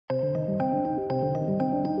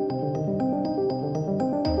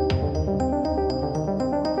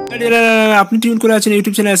আপনি টিউন করে আছেন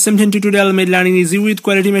YouTube channel SMDN tutorial made learning easy with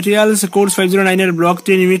quality materials course 509 এর ব্লক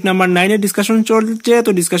 3 ইউনিট নাম্বার 9 এর ডিসকাশন চলছে।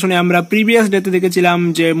 তো ডিসকাশনে আমরা প্রিভিয়াস ডেতে দেখেছিলাম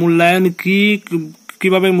যে মূল্যায়ন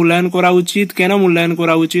কিভাবে মূল্যায়ন করা উচিত, কেন মূল্যায়ন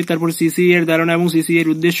করা উচিত, তারপর সিসি এর ধারণা এবং সিসি এর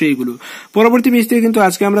উদ্দেশ্য এইগুলো। পরবর্তী পেজ থেকে কিন্তু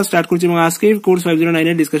আজকে আমরা স্টার্ট করছি এবং আজকে কোর্স 509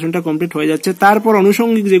 এর ডিসকাশনটা কমপ্লিট হয়ে যাচ্ছে। তারপর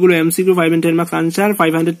আনুষঙ্গিক যেগুলো MCQ 5 and 10 মার্কস আনসার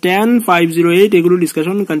 510 508 এগুলো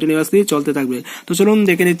ডিসকাশন কন্টিনিউয়াসলি চলতে থাকবে। তো চলুন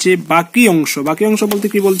দেখে নিচ্ছি বাকি অংশ। বাকি অংশ বলতে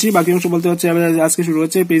কি বলছি? বাকি অংশ বলতে হচ্ছে আজকে শুরু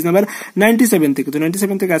হচ্ছে পেজ নাম্বার 97 থেকে। তো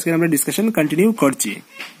 97 থেকে আজকে আমরা ডিসকাশন কন্টিনিউ করছি।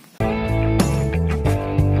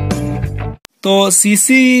 তো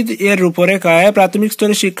সিসি এর রূপরেখায় প্রাথমিক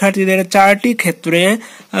স্তরের শিক্ষার্থীদের 4টি ক্ষেত্রে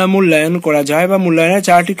মূল্যায়ন করা যায় বা মূল্যায়নের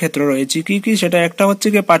 4টি ক্ষেত্র রয়েছে। কি কি? সেটা একটা হচ্ছে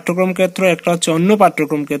কি পাঠ্যক্রম ক্ষেত্র, একটা হচ্ছে অন্য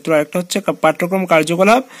পাঠ্যক্রম ক্ষেত্র, একটা হচ্ছে পাঠ্যক্রম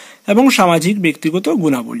কার্যকলাপ এবং সামাজিক ব্যক্তিগত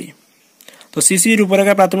গুণাবলী। তো সিসি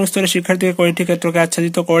রূপরেখায় প্রাথমিক স্তরের শিক্ষার্থীদের কয়টি ক্ষেত্রকে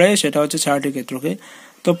আচ্ছাদিত করে? সেটা হচ্ছে 4টি ক্ষেত্রকে।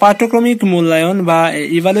 তো পাঠ্যক্রমিক মূল্যায়ন বা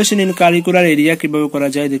ইভালুয়েশন ইন কারিকুলার এরিয়া কিভাবে করা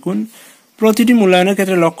যায়? দেখুন, প্রতিটি মূল্যায়নের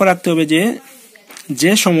ক্ষেত্রে লক্ষ্য রাখতে হবে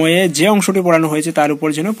যে সময়ে যে অংশটি পড়ানো হয়েছে তার উপর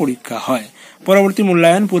যেন পরীক্ষা হয়। পরবর্তী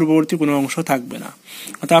মূল্যায়ন পূর্ববর্তী কোনো অংশ থাকবে না।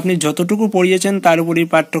 অর্থাৎ আপনি যতটুকু পড়িয়েছেন তার উপরই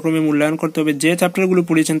পাঠ্যক্রমে মূল্যায়ন করতে হবে। যে চ্যাপ্টারগুলো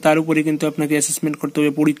পড়িয়েছেন তার উপরই কিন্তু আপনাকে অ্যাসেসমেন্ট করতে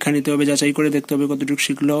হবে, পরীক্ষা নিতে হবে, যাচাই করে দেখতে হবে কতটুকু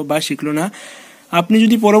শিখলো বা শিখলো না। আপনি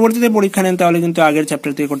যদি পরবর্তীতে পরীক্ষা নেন তাহলে কিন্তু আগের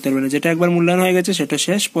চ্যাপ্টার থেকে করতে পারবেন না। যেটা একবার মূল্যায়ন হয়ে গেছে সেটা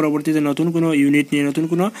শেষ। পরবর্তীতে নতুন কোনো ইউনিট নিয়ে নতুন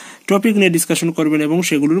কোনো টপিক নিয়ে ডিসকাশন করবেন এবং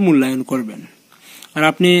সেগুলোর মূল্যায়ন করবেন। আর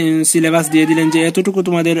আপনি সিলেবাস দিয়ে দিলেন যে এতটুকু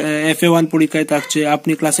তোমাদের FA1 পরীক্ষায় থাকছে,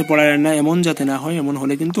 আপনি ক্লাসে পড়ালেন না, এমন যাতে না হয়। এমন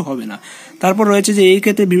হলে কিন্তু হবে না। তারপর রয়েছে যে এই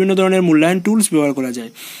ক্ষেত্রে বিভিন্ন ধরনের মূল্যায়ন টুলস ব্যবহার করা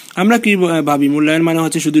যায়। আমরা কি ভাবি মূল্যায়ন মানে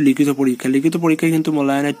হচ্ছে শুধু লিখিত পরীক্ষা। লিখিত পরীক্ষায় কিন্তু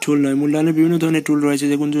মূল্যায়নের টুল নয়। মূল্যায়নের বিভিন্ন ধরনের টুল রয়েছে,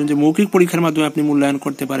 যেমন যে মৌখিক পরীক্ষার মাধ্যমে আপনি মূল্যায়ন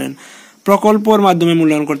করতে পারেন, প্রকল্পের মাধ্যমে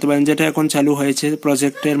মূল্যায়ন করতে পারেন, যেটা এখন চালু হয়েছে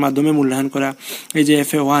প্রজেক্টের মাধ্যমে মূল্যায়ন করা। এই যে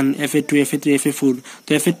FA1, FA2, FA3, FA4। তো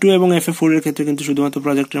FA2 এবং FA4 এর ক্ষেত্রে কিন্তু শুধুমাত্র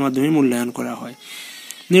প্রজেক্টের মাধ্যমে মূল্যায়ন করা হয়।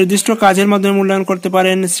 নির্দিষ্ট কাজের মাধ্যমে মূল্যায়ন করতে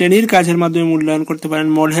পারেন, শ্রেণীর কাজের মাধ্যমে মূল্যায়ন করতে পারেন,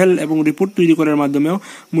 মডেল এবং রিপোর্ট তৈরি করার মাধ্যমেও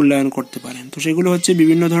মূল্যায়ন করতে পারেন। তো সেগুলো হচ্ছে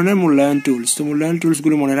বিভিন্ন ধরনের মূল্যায়ন টুলস। তো মূল্যায়ন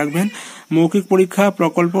টুলসগুলো মনে রাখবেন। মৌখিক পরীক্ষা,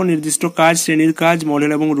 প্রকল্প, নির্দিষ্ট কাজ, শ্রেণীর কাজ,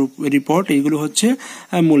 মডেল এবং রিপোর্ট, এইগুলো হচ্ছে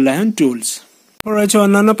মূল্যায়ন টুলস। রয়েছে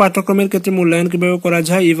অন্যান্য পাঠ্যক্রমের ক্ষেত্রে মূল্যায়ন কিভাবে করা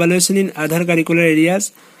যায়। Evaluation in other curricular areas.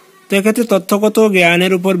 তো এক্ষেত্রে তথ্যগত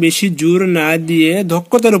জ্ঞানের উপর বেশি জোর না দিয়ে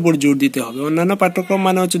দক্ষতার উপর জোর দিতে হবে। অন্যান্য পাঠ্যক্রম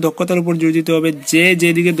মানে হচ্ছে দক্ষতার উপর জোর দিতে হবে।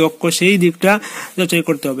 যেদিকে দক্ষ সেই দিকটা যাচাই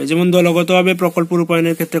করতে হবে। যেমন দলগতভাবে প্রকল্প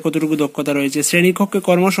রূপায়ণের ক্ষেত্রে কতটুকু দক্ষতা রয়েছে, শ্রেণীকক্ষে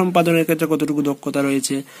কর্ম সম্পাদনের ক্ষেত্রে কতটুকু দক্ষতা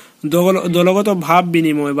রয়েছে, দলগত ভাব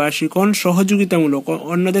বিনিময় বা শিখন সহযোগিতামূলক,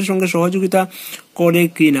 অন্যদের সঙ্গে সহযোগিতা করে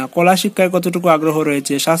কিনা, কলা শিক্ষায় কতটুকু আগ্রহ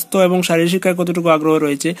রয়েছে, স্বাস্থ্য এবং শারীরিক শিক্ষায় কতটুকু আগ্রহ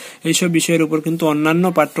রয়েছে, এইসব বিষয়ের উপর কিন্তু অন্যান্য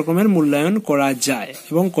পাঠ্যক্রমের মূল্যায়ন করা যায়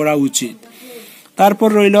এবং করা উচিত। তারপর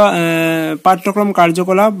রইল পাঠ্যক্রম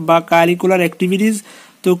কার্যকলাপ বা কারিকুলার অ্যাক্টিভিটিস।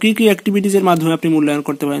 তো কি কি অ্যাক্টিভিটিস এর মাধ্যমে আপনি মূল্যায়ন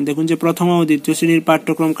করতে পারেন? দেখুন, যে প্রথম ও দ্বিতীয় শ্রেণীর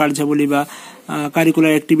পাঠ্যক্রম কার্যাবলী বা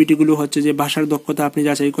কারিকুলার অ্যাক্টিভিটি গুলো হচ্ছে যে ভাষার দক্ষতা আপনি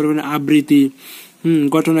যাচাই করবেন, আবৃত্তি,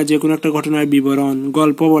 ঘটনা, যে কোনো একটা ঘটনার বিবরণ,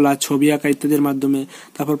 গল্প বলা, ছবি আঁকা ইত্যাদির মাধ্যমে।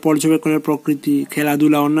 তারপর পর্যবেক্ষণের প্রকৃতি,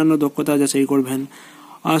 খেলাধুলা, অন্যান্য দক্ষতা যাচাই করবেন।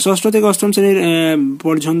 ষষ্ঠ থেকে অষ্টম শ্রেণীর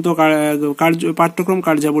পর্যন্ত পাঠ্যক্রম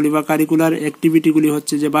কার্যাবলী বা কারিকুলার অ্যাক্টিভিটিগুলি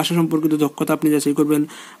হচ্ছে যে ভাষা সম্পর্কিত দক্ষতা আপনি যাচাই করবেন,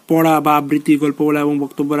 পড়া বা আবৃত্তি, গল্প বলা এবং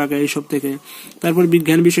বক্তব্য রাখা, এইসব থেকে। তারপর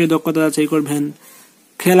বিজ্ঞান বিষয়ে দক্ষতা যাচাই করবেন,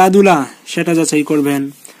 খেলাধুলা সেটা যাচাই করবেন।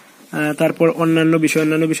 তারপর অন্যান্য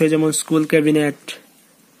বিষয় যেমন স্কুল ক্যাবিনেট,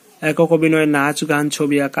 একক অভিনয়, নাচ, গান,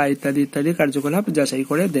 ছবি আঁকা ইত্যাদি কার্যকলাপ যাচাই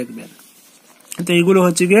করে দেখবেন। তো এইগুলো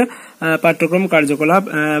হচ্ছে গিয়ে পাঠ্যক্রম কার্যকলাপ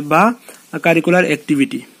বা কারিকুলার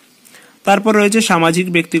অ্যাক্টিভিটি। তারপর রয়েছে সামাজিক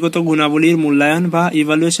ব্যক্তিগত গুণাবলীর মূল্যায়ন বা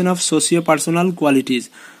evaluation of socio personal qualities.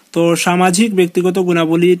 তো সামাজিক ব্যক্তিগত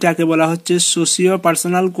গুণাবলীটাকে বলা হচ্ছে সোশিও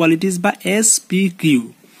পার্সোনাল কোয়ালিটিস বা SPQ।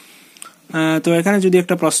 তো এখানে যদি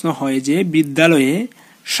একটা প্রশ্ন হয় যে বিদ্যালয়ে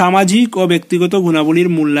সামাজিক ও ব্যক্তিগত গুণাবলীর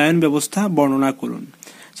মূল্যায়ন ব্যবস্থা বর্ণনা করুন,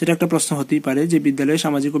 সেটা একটা প্রশ্ন হতেই পারে যে বিদ্যালয়ে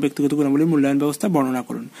সামাজিক ও ব্যক্তিগত গুণাবলীর মূল্যায়ন ব্যবস্থা বর্ণনা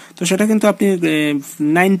করুন। তো সেটা কিন্তু আপনি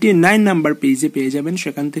 99 নাম্বার পেজে পেয়ে যাবেন,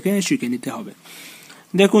 সেখান থেকে শিখে নিতে হবে।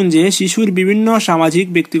 দেখুন, যে শিশুর বিভিন্ন সামাজিক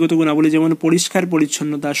ব্যক্তিগত গুণাবলী যেমন পরিষ্কার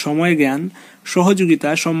পরিচ্ছন্নতা, সময় জ্ঞান, সহযোগিতা,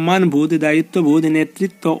 সম্মানবোধ, দায়িত্ববোধ,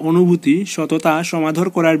 নেতৃত্ব, অনুভূতি, সততা, সমাদর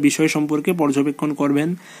করার বিষয় সম্পর্কে পর্যবেক্ষণ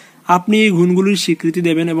করবেন। আপনি এই গুণগুলির স্বীকৃতি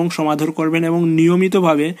দেবেন এবং সমাদর করবেন এবং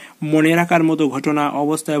নিয়মিতভাবে মনে রাখার মতো ঘটনা,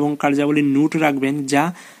 অবস্থা এবং কার্যাবলীর নোট রাখবেন যা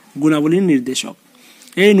গুণাবলীর নির্দেশক।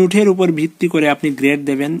 এই নোটের উপর ভিত্তি করে আপনি গ্রেড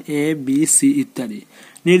দেবেন, A, B, C ইত্যাদি।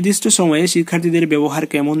 নির্দিষ্ট সময়ে শিক্ষার্থীদের ব্যবহার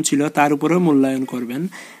কেমন ছিল তার উপরেও মূল্যায়ন করবেন।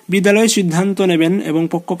 বিদ্যালয়ে সিদ্ধান্ত নেবেন এবং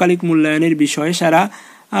পক্ষকালিক মূল্যায়নের বিষয়ে সারা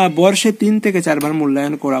বর্ষে 3 থেকে 4 বার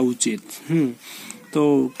মূল্যায়ন করা উচিত। তো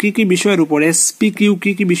কি কি বিষয়ের উপর এসপিকিউ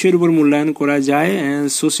কি কি বিষয়ের উপর মূল্যায়ন করা যায়,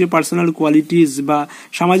 সোশিও পার্সোনাল কোয়ালিটিজ বা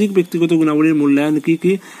সামাজিক ব্যক্তিগত গুণাবলীর মূল্যায়ন কি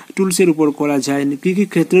কি টুলসের উপর করা যায়, কি কি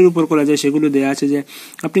ক্ষেত্রের উপর করা যায় সেগুলো দেওয়া আছে, যে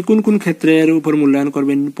আপনি কোন কোন ক্ষেত্রের উপর মূল্যায়ন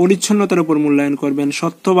করবেন, পরিচ্ছন্নতার উপর মূল্যায়ন করবেন,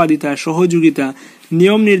 সত্যবাদিতা, সহযোগিতা,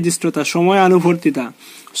 নিয়ম নির্দিষ্টতা, সময় আনুবর্তিতা,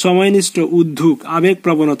 সময়নিষ্ঠ, উদ্যোগ, আবেগ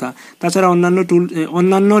প্রবণতা, তাছাড়া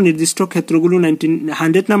অন্যান্য নির্দিষ্ট ক্ষেত্রগুলো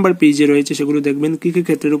 100 নাম্বার পেজে রয়েছে, সেগুলো দেখবেন কি কি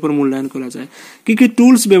ক্ষেত্রের উপর মূল্যায়ন করা যায়, কি কি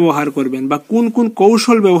টুলস ব্যবহার করবেন বা কোন কোন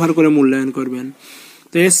কৌশল ব্যবহার করে মূল্যায়ন করবেন।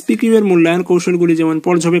 তো এসপিকিউ এর মূল্যায়ন কৌশলগুলি যেমন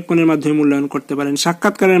পর্যবেক্ষণের মাধ্যমে মূল্যায়ন করতে পারেন,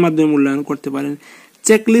 সাক্ষাৎকারের মাধ্যমে মূল্যায়ন করতে পারেন,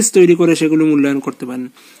 চেকলিস্ট তৈরি করে সেগুলো মূল্যায়ন করতে পারেন।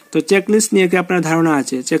 তো চেকলিস্ট নিয়ে কি আপনার ধারণা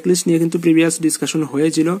আছে? চেকলিস্ট নিয়ে কিন্তু প্রিভিয়াস ডিসকাশন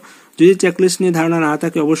হয়েছিল, যদি চেকলিস্ট নিয়ে ধারণা না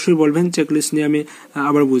থাকে অবশ্যই বলবেন, চেকলিস্ট নিয়ে আমি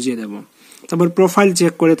আবার বুঝিয়ে দেব। তারপর প্রোফাইল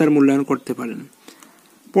চেক করে তার মূল্যায়ন করতে পারেন।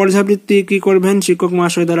 পর্যাবৃত্তি কি করবেন? শিক্ষক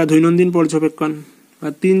মহাশয় দ্বারা দৈনন্দিন পর্যবেক্ষণ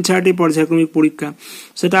বা 3-4টি পর্যায়ক্রমিক পরীক্ষা,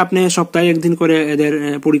 সেটা আপনি সপ্তাহে একদিন করে এদের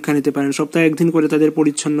পরীক্ষা নিতে পারেন, সপ্তাহে একদিন করে তাদের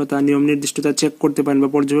পরিচ্ছন্নতা, নিয়ম নির্দিষ্টতা চেক করতে পারেন বা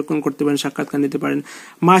পর্যবেক্ষণ করতে পারেন, সাক্ষাৎকার নিতে পারেন,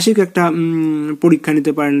 মাসিক একটা পরীক্ষা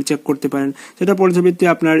নিতে পারেন, চেক করতে পারেন। সেটা পর্যাবৃত্তি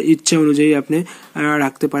আপনার ইচ্ছে অনুযায়ী আপনি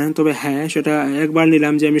রাখতে পারেন। তবে হ্যাঁ, সেটা একবার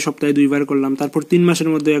নিলাম যে আমি সপ্তাহে 2বার করলাম, তারপর 3 মাসের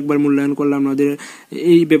মধ্যে একবার মূল্যায়ন করলাম, ওদের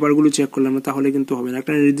এই ব্যাপারগুলো চেক করলাম না, তাহলে কিন্তু হবে না।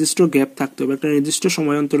 একটা নির্দিষ্ট গ্যাপ থাকতে হবে, একটা নির্দিষ্ট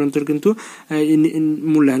সময় অন্তর অন্তর কিন্তু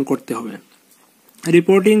মূল্যায়ন করতে হবে।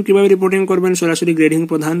 রিপোর্টিং কিভাবে রিপোর্টিং করবেন? সরাসরি গ্রেডিং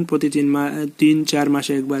প্রদান, প্রতি 3-4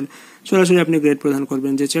 মাসে একবার সরাসরি আপনি গ্রেড প্রদান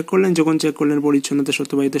করবেন, যে চেক করলেন, যখন চেক করলেন পরিচ্ছন্নতা,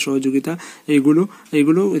 সত্যবাদিতা, সহযোগিতা,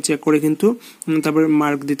 এইগুলো চেক করে কিন্তু তারপরে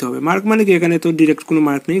মার্ক দিতে হবে। মার্ক মানে কি, এখানে তো ডিরেক্ট কোনো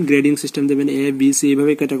মার্ক নেই, গ্রেডিং সিস্টেম দেবেন, এ বি সি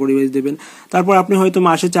এইভাবে ক্যাটাগরি ওয়াইজ দেবেন। তারপর আপনি হয়তো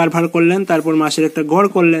মাসে 4 ভাগ করলেন, তারপর মাসের একটা গড়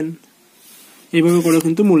করলেন, এইভাবে করে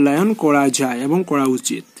কিন্তু মূল্যায়ন করা যায় এবং করা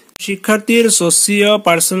উচিত। শিক্ষার্থীর সোশিও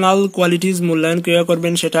পার্সোনাল কোয়ালিটিজ মূল্যায়ন কিভাবে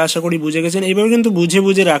করবেন সেটা আশা করি বুঝে গেছেন। এইভাবে কিন্তু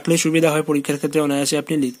বুঝে রাখলে সুবিধা হয়, পরীক্ষার ক্ষেত্রে অনায়াসে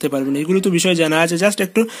আপনি লিখতে পারবেন। এগুলো তো বিষয় জানা আছে, জাস্ট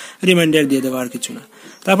একটু রিমাইন্ডার দিয়ে দেওয়া, আর কিছু না।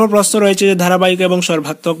 তারপর প্রশ্ন রয়েছে যে ধারাবাহিক এবং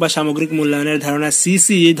সর্বাত্মক বা সামগ্রিক মূল্যায়নের ধারণা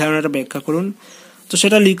সিসি, এই ধারণাটা ব্যাখ্যা করুন। তো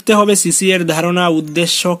সেটা লিখতে হবে সিসি এর ধারণা,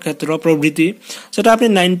 উদ্দেশ্য, ক্ষেত্র প্রভৃতি। সেটা আপনি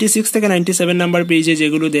 96 থেকে 97 নাম্বার পেজে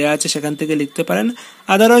যেগুলো দেওয়া আছে সেখান থেকে লিখতে পারেন।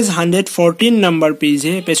 আদারওয়াইজ 114 নাম্বার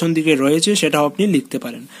পেজে পেছন দিকে রয়েছে, সেটাও আপনি লিখতে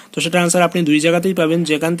পারেন। তো সেটা আনসার আপনি 2 জায়গাতেই পাবেন,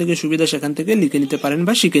 যেখান থেকে সুবিধা সেখান থেকে লিখে নিতে পারেন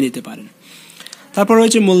বা শিখে নিতে পারেন। তারপর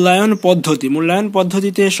রয়েছে মূল্যায়ন পদ্ধতি। মূল্যায়ন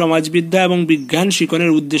পদ্ধতিতে সমাজবিদ্যা এবং বিজ্ঞান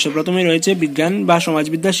শিক্ষণের উদ্দেশ্য। প্রথমে রয়েছে বিজ্ঞান বা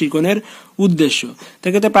সমাজবিদ্যা শিক্ষণের উদ্দেশ্য।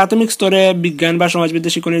 সেক্ষেত্রে প্রাথমিক স্তরে বিজ্ঞান বা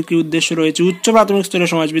সমাজবিদ্যা শিক্ষণের কি উদ্দেশ্য রয়েছে, উচ্চ প্রাথমিক স্তরে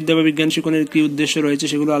সমাজবিদ্যা বা বিজ্ঞান শিক্ষণের কি উদ্দেশ্য রয়েছে,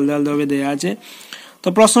 সেগুলো আলাদা আলাদাভাবে দেওয়া আছে। তো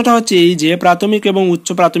প্রশ্নটা হচ্ছে এই যে প্রাথমিক এবং উচ্চ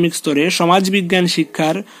প্রাথমিক স্তরে সমাজবিজ্ঞান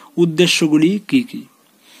শিক্ষার উদ্দেশ্যগুলি কি কি।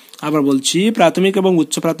 আবার বলছি, প্রাথমিক এবং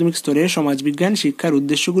উচ্চ প্রাথমিক স্তরে সমাজবিজ্ঞান শিক্ষার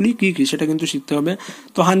উদ্দেশ্যগুলি কি কি সেটা কিন্তু শিখতে হবে।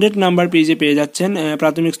 তো 100 নাম্বার পেজে পেয়ে যাচ্ছেন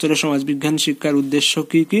প্রাথমিক স্তরে সমাজবিজ্ঞান শিক্ষার উদ্দেশ্য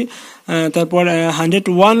কি কি। তারপর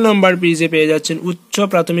 101 নাম্বার পেজে পেয়ে যাচ্ছেন উচ্চ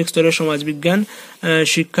প্রাথমিক স্তরে সমাজবিজ্ঞান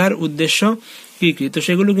শিক্ষার উদ্দেশ্য কি কি। তো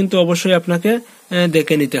সেগুলো কিন্তু অবশ্যই আপনাকে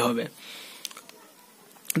দেখে নিতে হবে,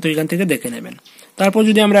 তো এখান থেকে দেখে নেবেন। তারপর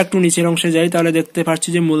যদি আমরা একটু নিচের অংশে যাই, তাহলে দেখতে পাচ্ছি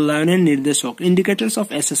যে মূল্যায়নের নির্দেশক, ইন্ডিকেটরস অফ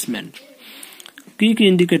অ্যাসেসমেন্ট। কি কি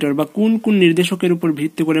ইন্ডিকেটর বা কোন কোন নির্দেশকের উপর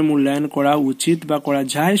ভিত্তি করে মূল্যায়ন করা উচিত বা করা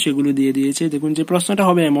যায় সেগুলো দিয়ে দিয়েছে। দেখুন যে প্রশ্নটা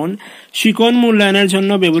হবে এমন, শিক্ষণ মূল্যায়নের জন্য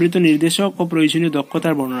ব্যবহৃত নির্দেশক ও প্রয়োজনীয়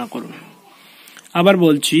দক্ষতার বর্ণনা করুন। আবার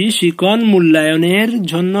বলছি, শিক্ষণ মূল্যায়নের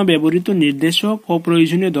জন্য ব্যবহৃত নির্দেশক ও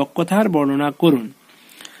প্রয়োজনীয় দক্ষতার বর্ণনা করুন।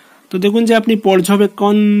 তো দেখুন যে আপনি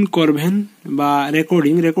পর্যবেক্ষণ করবেন বা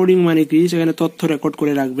রেকর্ডিং মানে কি, সেখানে তথ্য রেকর্ড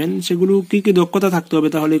করে রাখবেন, সেগুলো কি কি দক্ষতা থাকতে হবে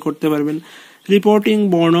তাহলেই করতে পারবেন। রিপোর্টিং,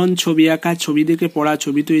 বর্ণন, ছবি আঁকা, ছবি দেখে পড়া,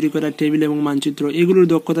 ছবি তৈরি করা, টেবিল এবং মানচিত্র, এগুলোর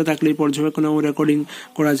দক্ষতা থাকলেই পর্যবেক্ষণ এবং রেকর্ডিং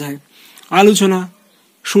করা যায়। আলোচনা,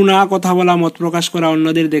 শোনা, কথা বলা, মত প্রকাশ করা,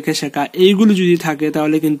 অন্যদের দেখে শেখা, এইগুলো যদি থাকে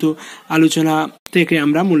তাহলে কিন্তু আলোচনা থেকে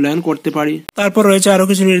আমরা মূল্যায়ন করতে পারি। তারপর রয়েছে আরো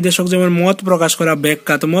কিছু নির্দেশক, যেমন মত প্রকাশ করা,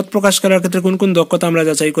 ব্যাখ্যা। তো মত প্রকাশ করার ক্ষেত্রে কোন কোন দক্ষতা আমরা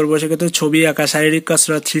যাচাই করবো, সেক্ষেত্রে ছবি আঁকা, শারীরিক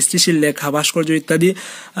কসরত, সৃষ্টিশীল লেখা, ভাস্কর্য ইত্যাদি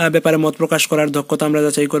ব্যাপারে মত প্রকাশ করার দক্ষতা আমরা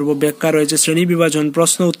যাচাই করবো। ব্যাখ্যা রয়েছে শ্রেণী বিভাজন,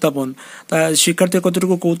 প্রশ্ন উত্থাপন, তা শিক্ষার্থীর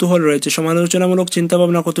কতটুকু কৌতূহল রয়েছে, সমালোচনামূলক চিন্তা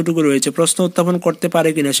ভাবনা কতটুকু রয়েছে, প্রশ্ন উত্থাপন করতে পারে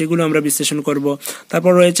কিনা, সেগুলো আমরা বিশ্লেষণ করব।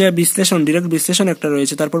 তারপর রয়েছে বিশ্লেষণ, ডিরেক্ট বিশ্লেষণ একটা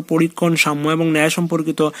রয়েছে। তারপর পরীক্ষণ, সাম্য এবং ন্যায়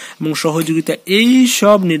সম্পর্কিত এবং সহযোগিতা, এই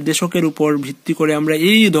সব নির্দেশকের উপর ভিত্তি করে আমরা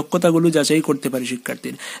এই দক্ষতাগুলো যাচাই করতে পারি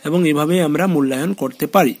শিক্ষার্থীর, এবং এভাবেই আমরা মূল্যায়ন করতে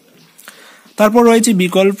পারি। তারপর রয়েছে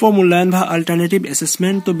বিকল্প মূল্যায়ন বা অল্টারনেটিভ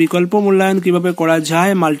অ্যাসেসমেন্ট। তো বিকল্প মূল্যায়ন কিভাবে করা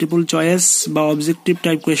যায়, মাল্টিপল চয়েস বা অবজেক্টিভ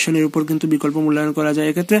টাইপ কোয়েশ্চেনের উপর কিন্তু বিকল্প মূল্যায়ন করা যায়।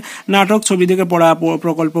 এক্ষেত্রে নাটক, ছবি দেখে পড়া,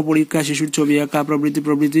 প্রকল্প পরীক্ষা, শিশুর ছবি আঁকা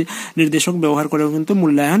প্রভৃতি নির্দেশক ব্যবহার করেও কিন্তু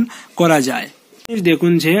মূল্যায়ন করা যায়।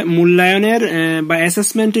 দেখুন যে মূল্যায়নের বা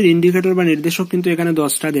অ্যাসেসমেন্টের ইন্ডিকেটর বা নির্দেশক কিন্তু এখানে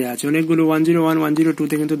 10টা দেওয়া আছে, অনেকগুলো 101, 102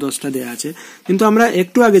 তে কিন্তু 10টা দেওয়া আছে। কিন্তু আমরা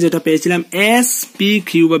একটু আগে যেটা পেয়েছিলাম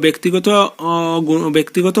SPQ বা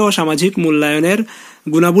ব্যক্তিগত ও সামাজিক মূল্যায়নের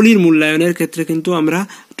গুণাবলীর মূল্যায়নের ক্ষেত্রে কিন্তু আমরা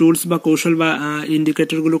টুলস বা কৌশল বা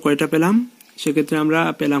ইন্ডিকেটর গুলো কয়টা পেলাম, সেক্ষেত্রে আমরা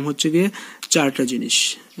পেলাম হচ্ছে গিয়ে 4টা জিনিস।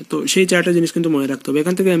 তো সেই 4টা জিনিস কিন্তু মনে রাখতে হবে।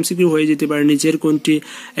 এখান থেকে MCQ হয়ে যেতে পারে নিচের কোনটি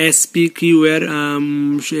SPQ এর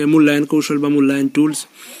মূল্যায়ন কৌশল বা মূল্যায়ন টুলস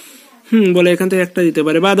বলে এখান থেকে একটা দিতে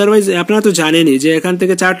পারে, বা আদারওয়াইজ আপনারা তো জানেনই যে এখান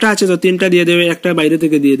থেকে 4টা আছে, তো 3টা দিয়ে দেবে, একটা বাইরে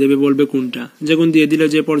থেকে দিয়ে দেবে, বলবে কোনটা। যেমন দিয়ে দিল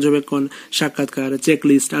যে পর্যবেক্ষণ, সাক্ষাৎকার,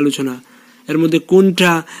 চেকলিস্ট, আলোচনা, এর মধ্যে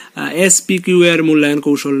কোনটা SPQ এর মূল্যায়ন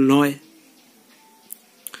কৌশল নয়।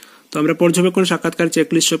 তো আমরা পর্যবেক্ষণ, সাক্ষাৎকার,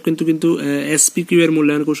 চেকলিস্ট সব কিন্তু SPQ এর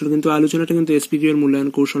মূল্যায়ন কৌশল, কিন্তু আলোচনাটা কিন্তু SPQ এর মূল্যায়ন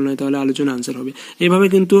কৌশল নয়, তাহলে আলোচনা আনসার হবে। এইভাবে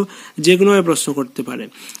কিন্তু যে কোনো প্রশ্ন করতে পারে।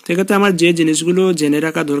 সেক্ষেত্রে আমার যে জিনিসগুলো জেনে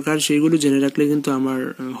রাখা দরকার সেইগুলো জেনে রাখলে কিন্তু আমার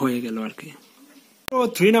হয়ে গেল আর কি।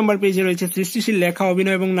 3 নাম্বার পেজে রয়েছে সৃষ্টিশীল লেখা,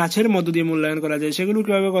 অভিনয় এবং নাচের মধ্য দিয়ে মূল্যায়ন করা যায়। সেগুলো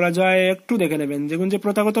কিভাবে করা যায় একটু দেখে নেবেন। দেখুন যে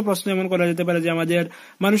প্রথাগত প্রশ্ন এমন করা যেতে পারে যে আমাদের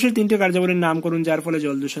মানুষের 3টে কার্যাবলীর নাম করুন যার ফলে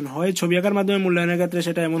জল দূষণ হয়। ছবি আঁকার মাধ্যমে মূল্যায়নের ক্ষেত্রে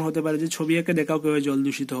সেটা এমন হতে পারে যে ছবি এঁকে দেখাও কিভাবে জল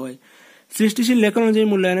দূষিত হয়। সৃষ্টিশীল লেখা অনুযায়ী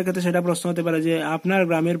মূল্যায়নের ক্ষেত্রে সেটা প্রশ্ন হতে পারে যে আপনার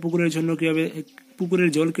গ্রামের পুকুরের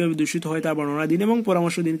জল কিভাবে দূষিত হয় তা বর্ণনা দিন এবং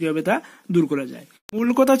পরামর্শ দিন কিভাবে তা দূর করা যায়। মূল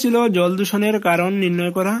কথা ছিল জল দূষণের কারণ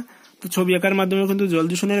নির্ণয় করা। তো ছবি আঁকার মাধ্যমে কিন্তু জল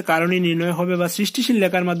দূষণের কারণই নির্ণয় হবে, বা সৃষ্টিশীল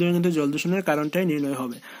লেখার মাধ্যমে কিন্তু জল দূষণের কারণটাই নির্ণয়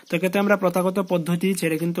হবে। তো এক্ষেত্রে আমরা প্রথাগত পদ্ধতি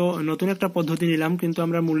ছেড়ে কিন্তু নতুন একটা পদ্ধতি নিলাম, কিন্তু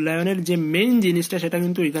আমরা মূল্যায়নের যে মেইন জিনিসটা সেটা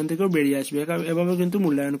কিন্তু এখান থেকেও বেরিয়ে আসবে। এভাবে কিন্তু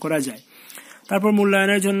মূল্যায়ন করা যায়। তারপর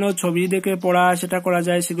মূল্যায়নের জন্য ছবি দেখে পড়া, সেটা করা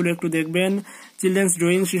যায়, সেগুলো একটু দেখবেন। চিলড্রেন্স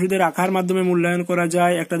ড্রয়িং, শিশুদের আঁকার মাধ্যমে মূল্যায়ন করা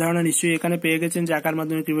যায়। একটা ধারণা নিশ্চয়ই এখানে পেয়ে গেছেন যে আঁকার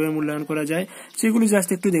মাধ্যমে কিভাবে মূল্যায়ন করা যায়, সেগুলো জাস্ট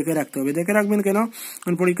একটু দেখে রাখতে হবে। দেখে রাখবেন কেন?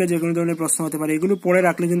 কারণ পরীক্ষায় যে কোনো ধরনের প্রশ্ন হতে পারে। এগুলো পড়ে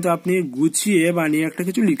রাখলে কিন্তু আপনি গুছিয়ে বানিয়ে একটা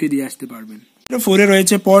কিছু লিখে দিয়ে আসতে পারবেন। 4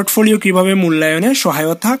 রয়েছে পোর্টফোলিও কিভাবে মূল্যায়নে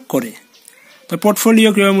সহায়তা করে। তো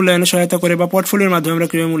পোর্টফোলিও কিভাবে মূল্যায়নে সহায়তা করে বা পোর্টফোলিওর মাধ্যমে আমরা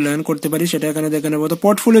কিভাবে মূল্যায়ন করতে পারি সেটা এখানে দেখে নেব। তো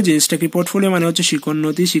পোর্টফোলিও জিনিসটা কি? পোর্টফোলিও মানে হচ্ছে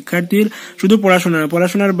শিক্ষোন্নতি। শিক্ষার্থীর শুধু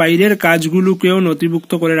পড়াশোনার বাইরের কাজগুলোকেও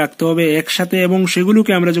নথিভুক্ত করে রাখতে হবে একসাথে, এবং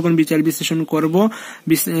সেগুলোকে আমরা যখন বিচার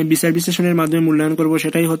বিশ্লেষণের মাধ্যমে মূল্যায়ন করব,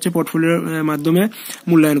 সেটাই হচ্ছে পোর্টফোলিওর মাধ্যমে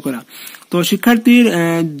মূল্যায়ন করা। তো শিক্ষার্থীর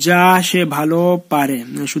যা সে ভালো পারে,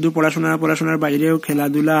 শুধু পড়াশোনার বাইরেও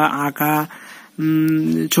খেলাধুলা, আঁকা,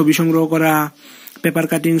 ছবি সংগ্রহ করা, পেপার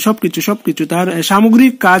কাটিং, সবকিছু তার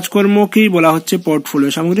সামগ্রিক কাজকর্মকেই বলা হচ্ছে পোর্টফোলিও।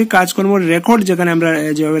 সামগ্রিক কাজকর্মের রেকর্ড যেখানে আমরা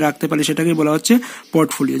যেভাবে রাখতে পারি সেটাকেই বলা হচ্ছে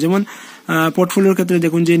পোর্টফোলিও। যেমন পোর্টফোলিওর ক্ষেত্রে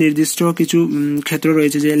দেখুন যে নির্দিষ্ট কিছু ক্ষেত্র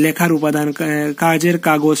রয়েছে, যে লেখার উপাদান, কাজের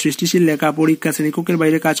কাগজ, সৃষ্টিশীল লেখা, পরীক্ষা, শ্রেণীকক্ষের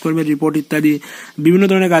বাইরে কাজকর্মের রিপোর্ট ইত্যাদি, বিভিন্ন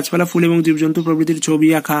ধরনের গাছপালা, ফুল এবং জীবজন্তু প্রভৃতির ছবি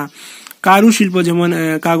আঁকা, কারুশিল্প যেমন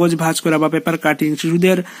কাগজ ভাঁজ করা বা পেপার কাটিং,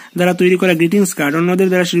 শিশুদের দ্বারা তৈরি করা গ্রিটিংস কার্ড, অন্যদের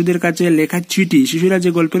দ্বারা শিশুদের কাছে লেখা চিঠি, শিশুরা যে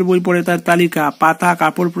গল্পের বই পড়ে তার তালিকা, পাতা,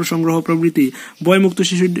 কাপড় সংগ্রহ প্রভৃতি,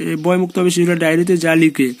 বয়মুক্ত হবে শিশুরা ডায়েরিতে যা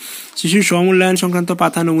লিখে, শিশুর স্বমূল্যায়ন সংক্রান্ত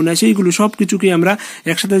পাতা নমুনা, সেইগুলো সবকিছুকে আমরা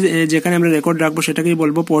একসাথে যেখানে আমরা রেকর্ড রাখবো সেটাকেই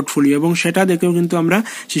বলবো পোর্টফোলিও, এবং সেটা দেখেও কিন্তু আমরা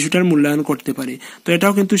শিশুটার মূল্যায়ন করতে পারি। তো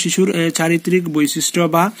এটাও কিন্তু শিশুর চারিত্রিক বৈশিষ্ট্য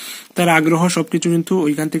বা তার আগ্রহ সবকিছু কিন্তু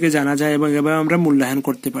ওইখান থেকে জানা যায়, এবং এভাবে আমরা মূল্যায়ন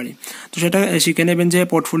করতে পারি। তো সেটা শিখে নেবেন যে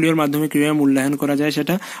পোর্টফোলিওর মাধ্যমে কিভাবে মূল্যায়ন করা যায়,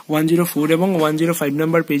 সেটা 104 এবং 105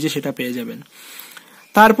 নাম্বার পেজে সেটা পেয়ে যাবেন।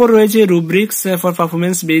 তারপর রয়েছে rubrics for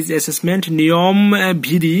performance based assessment, নিয়ম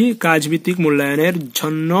বিধি কাজভিত্তিক মূল্যায়নের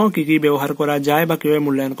জন্য কি কি ব্যবহার করা যায় বা কিভাবে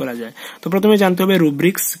মূল্যায়ন করা যায়। তো প্রথমে জানতে হবে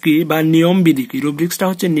রুব্রিক্স কি বা নিয়ম বিধি কি। রুব্রিক্সটা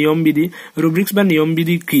হচ্ছে নিয়ম বিধি। রুব্রিক্স বা নিয়ম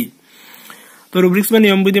বিধি কি? তো রুব্রিক্স বা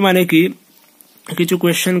নিয়ম বিধি মানে কি? কিছু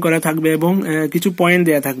কোয়েশ্চেন করা থাকবে এবং কিছু পয়েন্ট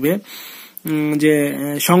দেয়া থাকবে, যে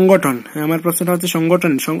সংগঠন, আমার প্রশ্নটা হচ্ছে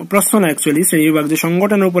সংগঠন, প্রশ্ন না অ্যাকচুয়ালি শ্রেণীবিভাগ, যে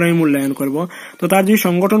সংগঠনের উপর আমি মূল্যায়ন করব। তো তার যদি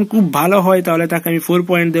সংগঠন খুব ভালো হয় তাহলে তাকে আমি 4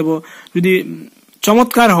 পয়েন্ট দেব, যদি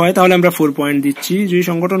চমৎকার হয় তাহলে আমরা 4 পয়েন্ট দিচ্ছি, যদি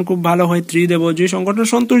সংগঠন খুব ভালো হয় 3 দেব, যদি সংগঠন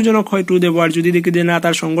সন্তোষজনক হয় 2 দেব, আর যদি দেখি যে না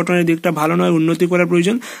তার সংগঠনের দিকটা ভালো নয়, উন্নতি করার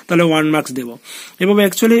প্রয়োজন, তাহলে 1 মার্কস দেব। এভাবে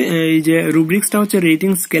অ্যাকচুয়ালি এই যে রুব্রিক্সটা হচ্ছে রেটিং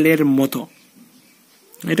স্কেলের মতো,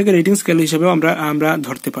 এটাকে রেটিং স্কেল হিসেবে আমরা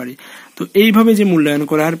ধরতে পারি। তো এইভাবে যে মূল্যায়ন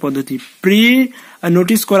করার পদ্ধতি প্রি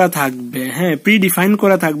নোটিস করা থাকবে, প্রি ডিফাইন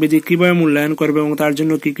করা থাকবে যে কিভাবে মূল্যায়ন করবে এবং তার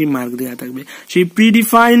জন্য কি কি মার্ক দেওয়া থাকবে। সেই প্রি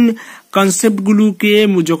ডিফাইন কনসেপ্ট গুলোকে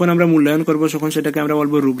যখন আমরা মূল্যায়ন করবো তখন সেটাকে আমরা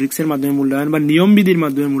বলবো রুব্রিক্স এর মাধ্যমে মূল্যায়ন বা নিয়মবিধির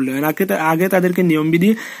মাধ্যমে মূল্যায়ন। আগে তাদেরকে নিয়মবিধি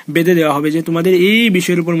বেঁধে দেওয়া হবে যে তোমাদের এই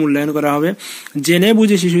বিষয়ের উপর মূল্যায়ন করা হবে, জেনে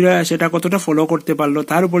বুঝে শিশুরা সেটা কতটা ফলো করতে পারলো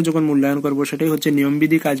তার উপর যখন মূল্যায়ন করবো সেটাই হচ্ছে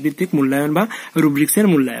নিয়মবিধি কাজভিত্তিক মূল্যায়ন বা রুব্রিক্স এর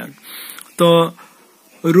মূল্যায়ন। তো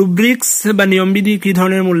রুব্রিক্স বা নিয়মবিধি কি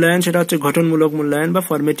ধরনের মূল্যায়ন, সেটা হচ্ছে গঠনমূলক মূল্যায়ন বা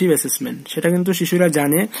ফরমেটিভ অ্যাসেসমেন্ট। সেটা কিন্তু শিশুরা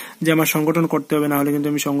জানে যে আমার সংগঠন করতে হবে, না হলে কিন্তু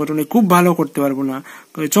আমি সংগঠনে খুব ভালো করতে পারবো না,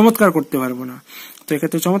 চমৎকার করতে পারবো না। তো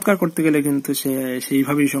এক্ষেত্রে চমৎকার করতে গেলে কিন্তু সে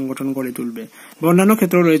সেইভাবেই সংগঠন গড়ে তুলবে। অন্যান্য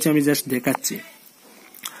ক্ষেত্র রয়েছে, আমি জাস্ট দেখাচ্ছি।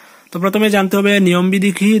 তো প্রথমে জানতে হবে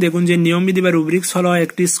নিয়মবিধি কি। দেখুন যে নিয়মবিধি বা রুব্রিক্স হলো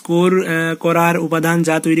একটি স্কোর করার উপাদান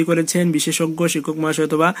যা তৈরি করেছেন বিশেষজ্ঞ শিক্ষক মহাশয়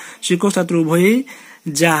অথবা শিক্ষক ছাত্র উভয়ই,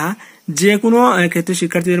 যা যে কোনো ক্ষেত্রে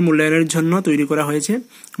শিক্ষার্থীদের মূল্যায়নের জন্য তৈরি করা হয়েছে।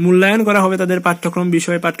 মূল্যায়ন করা হবে তাদের পাঠ্যক্রম,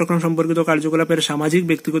 বিষয়, পাঠ্যক্রম সম্পর্কিত কার্যকলাপের সামাজিক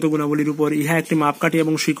ব্যক্তিগত গুণাবলীর উপর। ইহা একটি মাপকাঠি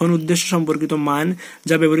এবং শিখন উদ্দেশ্য সম্পর্কিত মান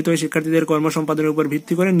যা ব্যবহৃত হয় শিক্ষার্থীদের কর্ম সম্পাদনের উপর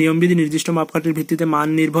ভিত্তি করে। নিয়মবিধি নির্দিষ্ট মাপকাঠির ভিত্তিতে মান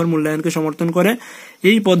নির্ভর মূল্যায়নকে সমর্থন করে।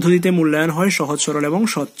 এই পদ্ধতিতে মূল্যায়ন হয় সহজ, সরল এবং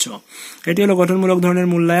স্বচ্ছ। এটি হলো গঠনমূলক ধরনের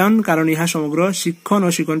মূল্যায়ন, কারণ ইহা সমগ্র শিক্ষণ ও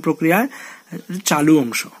শিখন প্রক্রিয়ার চালু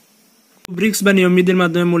অংশ। রুব্রিক্স বা নিয়মবিধির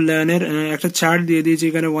মাধ্যমে মূল্যায়নের একটা চার্ট দিয়ে দিয়েছি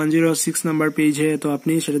এখানে 106 নাম্বার পেজে। তো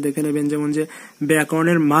আপনি সেটা দেখে নেবেন। যেমন যে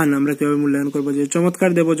ব্যাকরণের মান আমরা কিভাবে মূল্যায়ন করবো, যে চমৎকার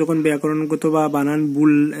দেবো যখন ব্যাকরণগত বা বানান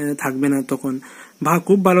ভুল থাকবে না তখন, বা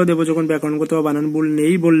খুব ভালো দেবো যখন ব্যাকরণগত বা বানান ভুল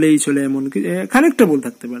নেই বললেই চলে, এমনকি খানিকটা ভুল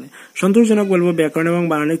থাকতে পারে। সন্তোষজনক বলবো ব্যাকরণ এবং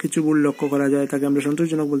বানানে কিছু ভুল লক্ষ্য করা যায়, তাকে আমরা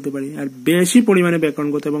সন্তোষজনক বলতে পারি। আর বেশি পরিমাণে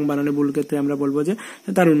ব্যাকরণগত এবং বানানে ভুল ক্ষেত্রে আমরা বলবো যে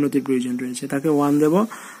তার উন্নতির প্রয়োজন রয়েছে, তাকে 1 দেবো,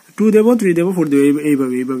 2 দেবো, 3 দেবো, 4 দেবো,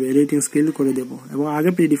 এইভাবে রেটিং স্কেল করে দেবো এবং আগে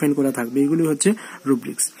প্রিডিফাইন করা থাকবে। এগুলি হচ্ছে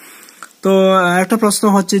রুব্রিক্স। তো একটা প্রশ্ন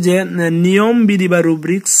হচ্ছে যে নিয়মবিধি বা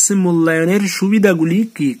রুব্রিক্স মূল্যায়নের সুবিধাগুলি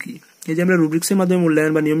কি কি। এই যে আমরা রুব্রিক্সের মাধ্যমে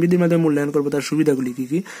মূল্যায়ন বা নিয়মবিধির মাধ্যমে মূল্যায়ন করবো, তার সুবিধাগুলি কি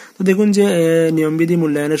কি। তো দেখুন যে নিয়মবিধি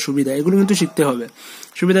মূল্যায়নের সুবিধা, এগুলো কিন্তু শিখতে হবে।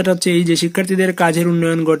 সুবিধাটা হচ্ছে এই যে শিক্ষার্থীদের কাজের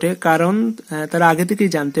উন্নয়ন ঘটে, কারণ তারা আগে থেকেই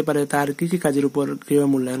জানতে পারে তার কি কি কাজের উপর কিভাবে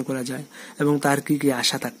মূল্যায়ন করা যায় এবং তার কি কি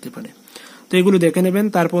আশা থাকতে পারে। তো এগুলো দেখে নেবেন।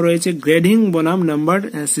 তারপর রয়েছে গ্রেডিং বনাম নাম্বার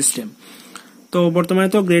সিস্টেম। তো বর্তমানে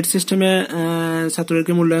তো গ্রেড সিস্টেমে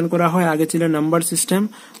ছাত্রদেরকে মূল্যায়ন করা হয়, আগে ছিল নাম্বার সিস্টেম।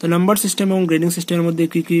 তো নাম্বার সিস্টেম এবং গ্রেডিং সিস্টেমের মধ্যে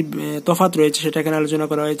কি কি তফাৎ রয়েছে সেটা এখানে আলোচনা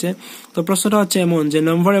করা হয়েছে। তো প্রশ্নটা হচ্ছে এমন যে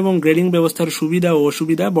নাম্বার এবং গ্রেডিং ব্যবস্থার সুবিধা ও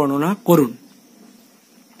অসুবিধা বর্ণনা করুন।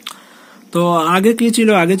 তো আগে কি ছিল,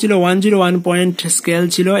 আগে ছিল 101 পয়েন্ট স্কেল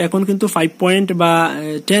ছিল, এখন কিন্তু 5 পয়েন্ট বা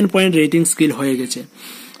 10 পয়েন্ট রেটিং স্কেল হয়ে গেছে।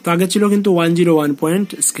 তো আগে ছিল কিন্তু 101 পয়েন্ট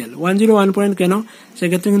স্কেল। 101 পয়েন্ট কেন,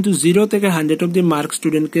 সেক্ষেত্রে কিন্তু 0 থেকে 100 অব্দি মার্ক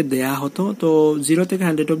স্টুডেন্টকে দেয়া হতো। তো 0 থেকে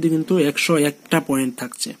 100 অব্দি কিন্তু 101টা পয়েন্ট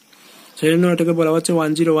থাকছে, সেই জন্য এটাকে বলা হচ্ছে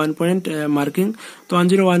 101 পয়েন্ট মার্কিং। তো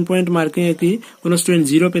 101 পয়েন্ট মার্কিং এ কি কোনো স্টুডেন্ট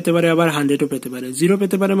 0 পেতে পারে, আবার 100ও পেতে পারে। 0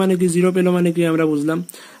 পেতে পারে মানে কি, 0 পেলো মানে কি আমরা বুঝলাম,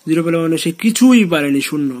 0 পেলো মানে সে কিছুই পারেনি,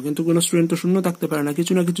 শূন্য। কিন্তু কোনো স্টুডেন্ট তো শূন্য থাকতে পারে না,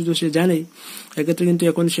 কিছু না কিছু তো সে জানেই। এক্ষেত্রে কিন্তু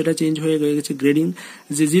এখন সেটা চেঞ্জ হয়ে গেছে গ্রেডিং,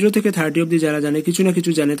 যে 0 থেকে 30 অব্দি যারা জানে, কিছু না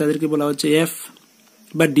কিছু জানে, তাদেরকে বলা হচ্ছে এফ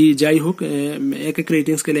বা ডি, যাই হোক, এক এক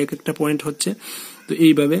রেটিং স্কেলে এক একটা পয়েন্ট হচ্ছে। তো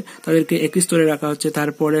এইভাবে তাদেরকে একই স্তরে রাখা হচ্ছে।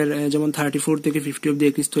 তারপরের যেমন 34 থেকে 50 অব্দি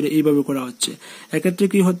একই স্তরে, এইভাবে করা হচ্ছে। এক্ষেত্রে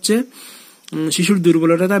কি হচ্ছে, শিশুর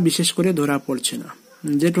দুর্বলতা বিশেষ করে ধরা পড়ছে না।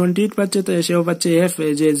 যে 28 পাচ্ছে সেও পাচ্ছে এফ,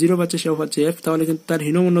 যে 0 পাচ্ছে সেও পাচ্ছে এফ, তাহলে কিন্তু তার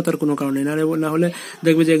হীনমন্যতার কোনো কারণ নেই। না হলে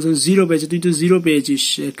দেখবে যে একজন 0 পেয়েছে, তুই তো 0 পেয়েছিস,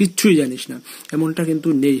 কিচ্ছুই জানিস না, এমনটা কিন্তু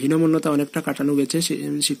নেই। হীনমন্যতা অনেকটা কাটানো গেছে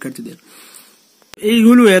শিক্ষার্থীদের।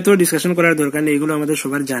 এইগুলো এত ডিসকাশন করার দরকার নেই, এগুলো আমাদের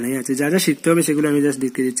সবার জানাই আছে। যা যা শিখতে হবে সেগুলো আমি জাস্ট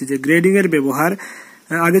দেখিয়ে দিচ্ছি। যে গ্রেডিং এর ব্যবহার,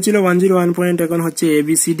 আগে ছিল 101 পয়েন্ট, এখন হচ্ছে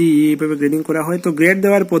ABCD এইভাবে গ্রেডিং করা হয়। তো গ্রেড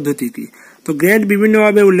দেওয়ার পদ্ধতি কি, তো গ্রেড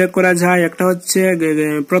বিভিন্নভাবে উল্লেখ করা যায়। একটা হচ্ছে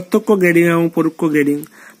প্রত্যক্ষ গ্রেডিং এবং পরোক্ষ গ্রেডিং।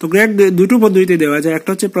 তো গ্রেড দুটো পদ্ধতিতে দেওয়া যায়, একটা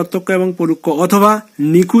হচ্ছে প্রত্যক্ষ এবং পরোক্ষ, অথবা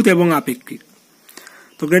নিখুঁত এবং আপেক্ষিক।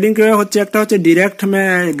 তো গ্রেডিং কিভাবে হচ্ছে, একটা হচ্ছে ডিরেক্ট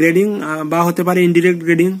গ্রেডিং বা হতে পারে ইনডিরেক্ট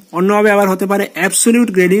গ্রেডিং, অন্যভাবে আবার হতে পারে অ্যাবসলিউট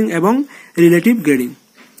গ্রেডিং এবং রিলেটিভ গ্রেডিং।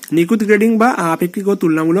 নিখুঁত গ্রেডিং বা আপেক্ষিক ও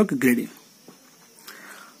তুলনামূলক গ্রেডিং।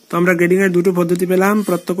 তো আমরা গ্রেডিং এর দুটো পদ্ধতি পেলাম,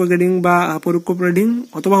 প্রত্যক্ষ গ্রেডিং বা পরোক্ষ গ্রেডিং,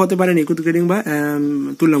 অথবা হতে পারে নিখুঁত গ্রেডিং বা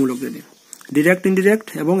তুলনামূলক গ্রেডিং, ডিরেক্ট, ইনডিরেক্ট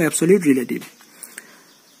এবং অ্যাবসলিউট, রিলেটিভ।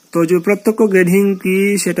 তো যে প্রত্যক্ষ গ্রেডিং কি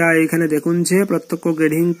সেটা এখানে দেখুন, যে প্রত্যক্ষ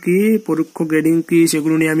গ্রেডিং কি, পরোক্ষ গ্রেডিং কি,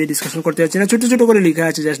 সেগুলো নিয়ে আমি ডিসকাশন করতে যাচ্ছি না, ছোট ছোট করে লেখা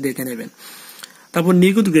আছে, জাস্ট দেখে নেবেন। তারপর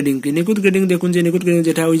নিখুঁত গ্রেডিং কি, নিখুঁত গ্রেডিং দেখুন যে নিখুঁত গ্রেডিং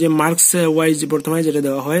যেটা ওই যে মার্কস ওয়াইজ বর্তমানে যেটা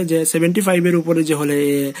দেওয়া হয়, যে 75 এর উপরে যে হলে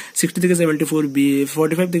 60 থেকে 74 বি,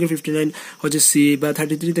 45 থেকে 59 হচ্ছে সি, বা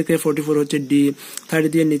 33 থেকে 44 হচ্ছে ডি,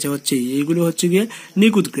 33 এর নিচে হচ্ছে এইগুলো হচ্ছে গিয়ে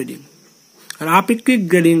নিখুঁত গ্রেডিং। আর আপেক্ষিক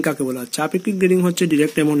গ্রেডিং কাকে বলা হচ্ছে, আপেক্ষিক গ্রেডিং হচ্ছে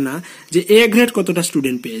ডিরেক্ট, এমন না যে এ গ্রেড কতটা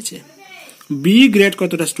স্টুডেন্ট পেয়েছে, বি গ্রেড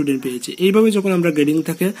কতটা স্টুডেন্ট পেয়েছে, এইভাবে যখন আমরা গ্রেডিং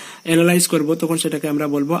থেকে অ্যানালাইজ করব তখন সেটাকে আমরা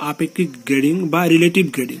বলবো আপেক্ষিক গ্রেডিং বা রিলেটিভ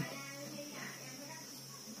গ্রেডিং।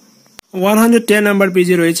 110 নাম্বার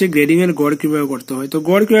পেজে রয়েছে গ্রেডিং এর গড় কিভাবে করতে হয়। তো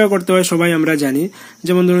গড় কিভাবে করতে হয় সবাই আমরা জানি।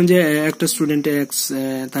 যেমন ধরুন যে একটা স্টুডেন্ট এক্স,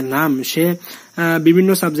 তার নাম, সে বিভিন্ন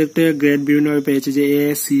সাবজেক্টে গ্রেড বিভিন্নভাবে পেয়েছে, যে এ,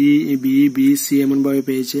 সি, বি, সি এমন ভাবে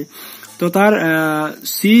পেয়েছে। তো তো তার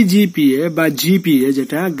সিজিপিএ বা জিপিএ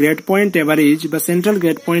যেটা গ্রেড পয়েন্ট এভারেজ বা সেন্ট্রাল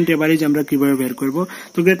গ্রেড পয়েন্ট এভারেজ আমরা কিভাবে বের করব।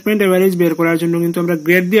 তো গ্রেড পয়েন্ট এভারেজ বের করার জন্য কিন্তু আমরা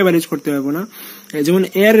গ্রেড দিয়ে এভারেজ করতে পারবো না। যেমন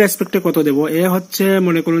এ এর রেসপেক্টে কত দেব, এ হচ্ছে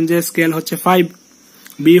মনে করুন যে স্কেল হচ্ছে 5,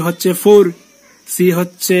 বি হচ্ছে 4, সি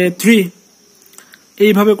হচ্ছে 3,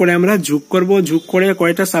 এইভাবে করে আমরা যোগ করব। যোগ করে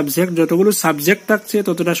কয়টা সাবজেক্ট, যতগুলো সাবজেক্ট থাকছে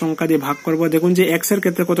ততটা সংখ্যা দিয়ে ভাগ করব। দেখুন যে এক্স এর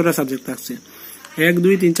ক্ষেত্রে কতটা সাবজেক্ট থাকছে, 1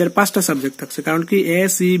 2 3 4 5টা সাবজেক্ট থাকছে, কারণ কি A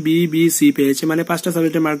C B B C পেয়েছে, মানে 5টা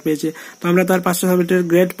সাবজেক্টের মার্ক পেয়েছে। তো আমরা তার 5টা সাবজেক্টের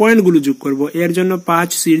গ্রেড পয়েন্ট গুলো যোগ করব। এর জন্য 5,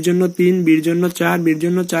 সির জন্য 3, বির জন্য 4, বির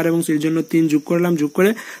জন্য 4 এবং সির জন্য 3 যোগ করলাম। যোগ করে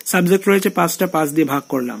সাবজেক্ট রয়েছে 5টা, 5 দিয়ে ভাগ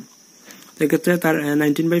করলাম। সেক্ষেত্রে তার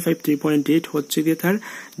 19/5 3.8 হচ্ছে গিয়ে তার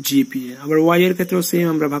জিপিএ। আবার ওয়াই এর ক্ষেত্রেও সেম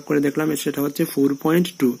আমরা ভাগ করে দেখলাম, সেটা হচ্ছে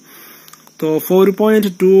 4.2। তো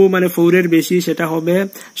 4.2 মানে 4 এর বেশি, সেটা হবে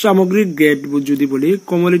সামগ্রিক গ্রেড যদি বলি,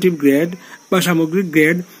 কমুলেটিভ গ্রেড বা সামগ্রিক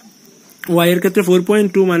গ্রেড। ওয়াই এর ক্ষেত্রে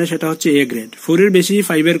 4.2 মানে সেটা হচ্ছে এ গ্রেড। 4 এর বেশি,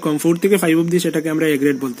 5 এর কম, 4 থেকে 5 অবধি সেটাকে আমরা এ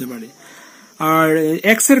গ্রেড বলতে পারি। আর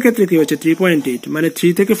এক্স এর ক্ষেত্রে কি হচ্ছে 3.8 মানে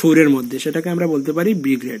 3 থেকে 4 এর মধ্যে, সেটাকে আমরা বলতে পারি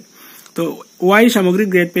বি গ্রেড। তো ওয়াই সামগ্রিক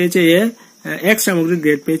গ্রেড পেয়েছে এ, এক্স সামগ্রিক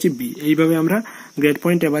গ্রেড পেয়েছে বি। এইভাবে আমরা গ্রেড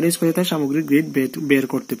পয়েন্ট এভারেজ করে তার সামগ্রিক গ্রেড বের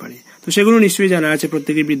করতে পারি। তো সেগুলো নিশ্চয়ই জানা আছে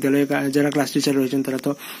প্রত্যেকের বিদ্যালয়ে, যারা ক্লাস টিচার রয়েছেন তারা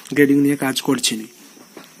তো গ্রেডিং নিয়ে কাজ করছেনই।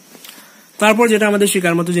 তারপর যেটা আমাদের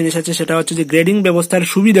শেখার মতো জিনিস আছে সেটা হচ্ছে যে গ্রেডিং ব্যবস্থার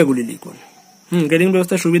সুবিধাগুলি লিখুন। গ্রেডিং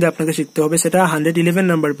ব্যবস্থার সুবিধা আপনাকে শিখতে হবে, সেটা 111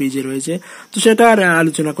 নাম্বার পেজে রয়েছে। তো সেটা আর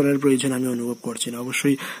আলোচনা করার প্রয়োজন আমি অনুভব করছি না,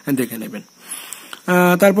 অবশ্যই দেখে নেবেন।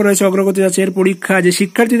 তারপর রয়েছে অগ্রগতি আছে এর পরীক্ষা, যে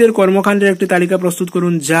শিক্ষার্থীদের কর্মকাণ্ডের একটি তালিকা প্রস্তুত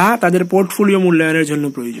করুন যা তাদের পোর্টফোলিও মূল্যায়নের জন্য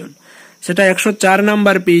প্রয়োজন। সেটা 104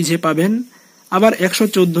 নাম্বার পেজে পাবেন, আবার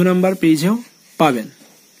 114 নাম্বার পেজেও পাবেন।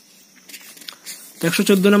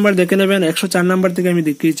 114 নাম্বার দেখে নেবেন। 104 নাম্বার থেকে আমি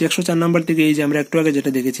দেখিয়েছি, 104 নাম্বার থেকে এই যে আমরা একটু আগে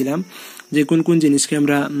যেটা দেখেছিলাম যে কোন কোন জিনিসকে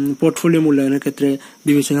আমরা পোর্টফোলিও মূল্যায়নের ক্ষেত্রে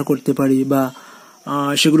বিবেচনা করতে পারি বা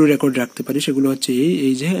সেগুলো রেকর্ড রাখতে পারি, সেগুলো হচ্ছে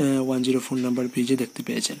এই যে 104 নাম্বার পেজে দেখতে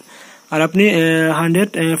পেয়েছেন। আর আপনি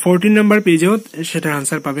 114 নাম্বার পেজেও সেটার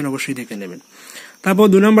আনসার পাবেন, অবশ্যই দেখে নেবেন। তারপর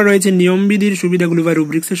 2 নাম্বার রয়েছে নিয়মবিধির সুবিধাগুলো বা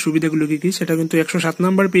রুব্রিক্সের সুবিধাগুলো কি কি, সেটা কিন্তু 107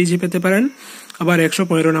 নাম্বার পেজে পেতে পারেন, আবার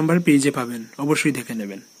 115 নাম্বার পেজে পাবেন, অবশ্যই দেখে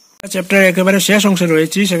নেবেন। চ্যাপ্টার একেবারে শেষ অংশে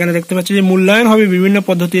রয়েছে, সেখানে দেখতে পাচ্ছি যে মূল্যায়ন হবে বিভিন্ন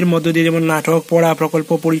পদ্ধতির মধ্য দিয়ে, যেমন নাটক, পড়া, প্রকল্প,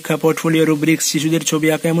 পরীক্ষা, পোর্টফোলিও, রুব্রিক্স, শিশুদের ছবি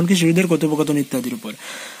আঁকা, এমনকি শিশুদের কথোপকথন ইত্যাদির উপর।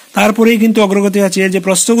 তারপরেই কিন্তু অগ্রগতি আছে এর যে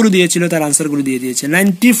প্রশ্নগুলো দিয়েছিল তার আনসারগুলো দিয়ে দিয়েছে।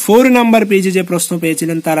 94 নাম্বার পেজে যে প্রশ্ন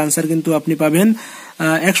পেয়েছিলেন তার আনসার কিন্তু আপনি পাবেন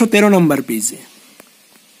 113 নাম্বার পেজে।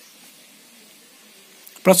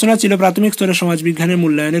 প্রশ্নটা ছিল প্রাথমিক স্তরে সমাজবিজ্ঞানের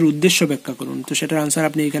মূল্যায়নের উদ্দেশ্য ব্যাখ্যা করুন। তো সেটার আনসার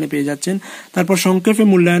আপনি এখানে পেয়ে যাচ্ছেন। তারপর সংক্ষেপে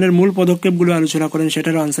মূল্যায়নের মূল পদক্ষেপগুলো আলোচনা করেন,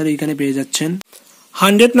 সেটার আনসার এখানে পেয়ে যাচ্ছেন।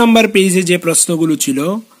 100 নাম্বার পেজে যে প্রশ্নগুলো ছিল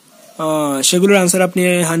সেগুলোর আনসার আপনি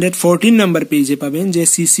 114 নাম্বার পেজে পাবেন, যে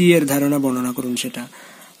সিসি এর ধারণা বর্ণনা করুন সেটা।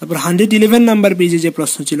 তারপর 111 নাম্বার পেজে যে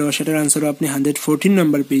প্রশ্ন ছিল সেটার আনসারও আপনি 114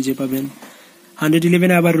 নাম্বার পেজে পাবেন।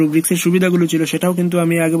 111 আবার রুব্রিক্সের সুবিধাগুলো ছিল, সেটাও কিন্তু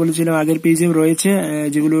আমি আগে বলেছিলাম আগের পেজেও রয়েছে,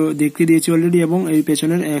 যেগুলো দেখতে দিয়েছি অলরেডি, এবং এই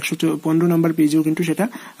পেছনের 115 নাম্বার পেজেও কিন্তু সেটা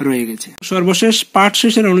রয়ে গেছে। সর্বশেষ পাঠ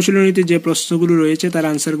শেষের অনুশীলনীতে যে প্রশ্নগুলো রয়েছে তার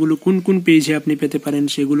আনসারগুলো কোন কোন পেজে আপনি পেতে পারেন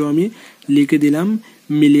সেগুলো আমি লিখে দিলাম,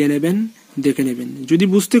 মিলিয়ে নেবেন, দেখে নেবেন। যদি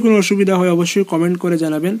বুঝতে কোনো অসুবিধা হয় অবশ্যই কমেন্ট করে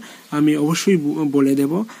জানাবেন, আমি অবশ্যই বলে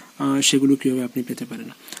দেব সেগুলো কিভাবে আপনি পেতে পারেন।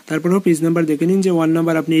 তারপরেও পেজ নাম্বার দেখে নিন, যে 1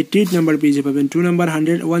 নাম্বার আপনি 88 নাম্বার পেজে পাবেন, 2 নাম্বার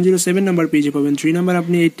 107 নাম্বার পেজে পাবেন, 3 নাম্বার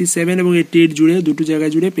আপনি 87 এবং 88 জুড়ে দুটো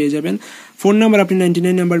জায়গায় জুড়ে পেয়ে যাবেন, 4 নাম্বার আপনি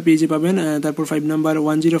 99 নাম্বার পেজে পাবেন, তারপর 5 নাম্বার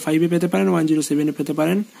 105 এ পেতে পারেন, 107 এ পেতে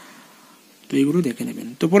পারেন। তো এগুলো দেখে নেবেন।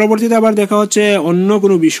 তো পরবর্তীতে আবার দেখা হচ্ছে অন্য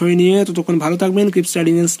কোনো বিষয় নিয়ে, ততক্ষণ ভালো থাকবেন। Keep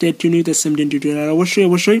studying and stay tuned with SMDN tutorial. আর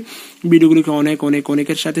অবশ্যই ভিডিওগুলোকে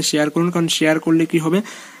অনেকের সাথে শেয়ার করুন, কারণ শেয়ার করলে কি হবে,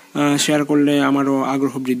 শেয়ার করলে আমারও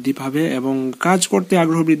আগ্রহ বৃদ্ধি পাবে এবং কাজ করতে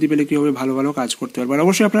আগ্রহ বৃদ্ধি পেলে কি হবে, ভালো ভালো কাজ করতে পারবে। আর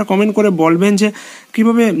অবশ্যই আপনারা কমেন্ট করে বলবেন যে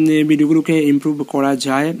কিভাবে ভিডিওগুলোকে ইমপ্রুভ করা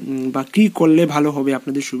যায় বা কি করলে ভালো হবে,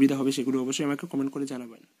 আপনাদের সুবিধা হবে, সেগুলো অবশ্যই আমাকে কমেন্ট করে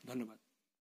জানাবেন। ধন্যবাদ।